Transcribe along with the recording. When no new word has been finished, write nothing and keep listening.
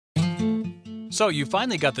So you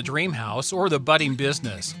finally got the dream house or the budding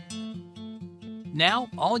business. Now,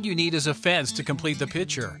 all you need is a fence to complete the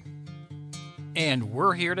picture. And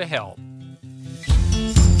we're here to help.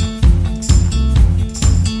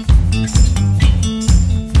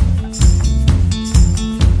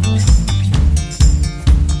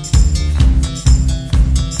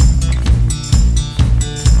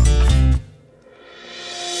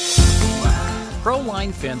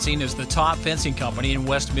 ProLine Fencing is the top fencing company in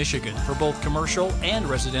West Michigan for both commercial and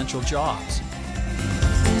residential jobs.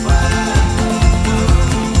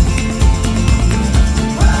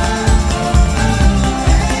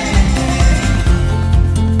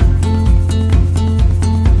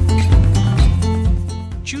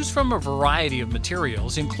 Choose from a variety of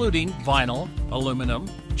materials including vinyl, aluminum,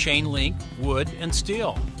 chain link, wood, and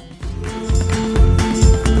steel.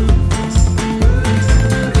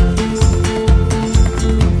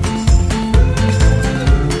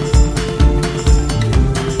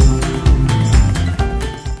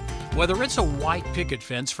 Whether it's a white picket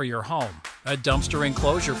fence for your home, a dumpster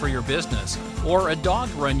enclosure for your business, or a dog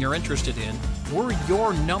run you're interested in, we're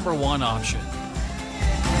your #1 option.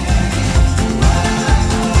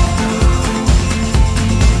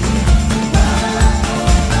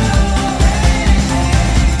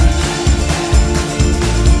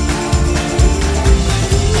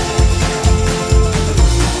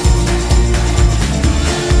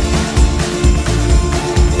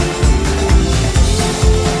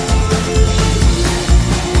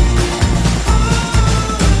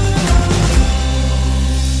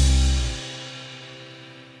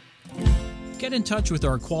 Get in touch with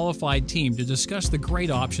our qualified team to discuss the great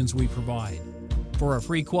options we provide. For a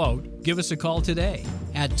free quote, give us a call today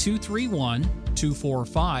at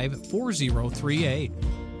 231-245-4038.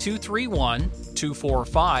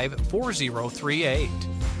 231-245-4038.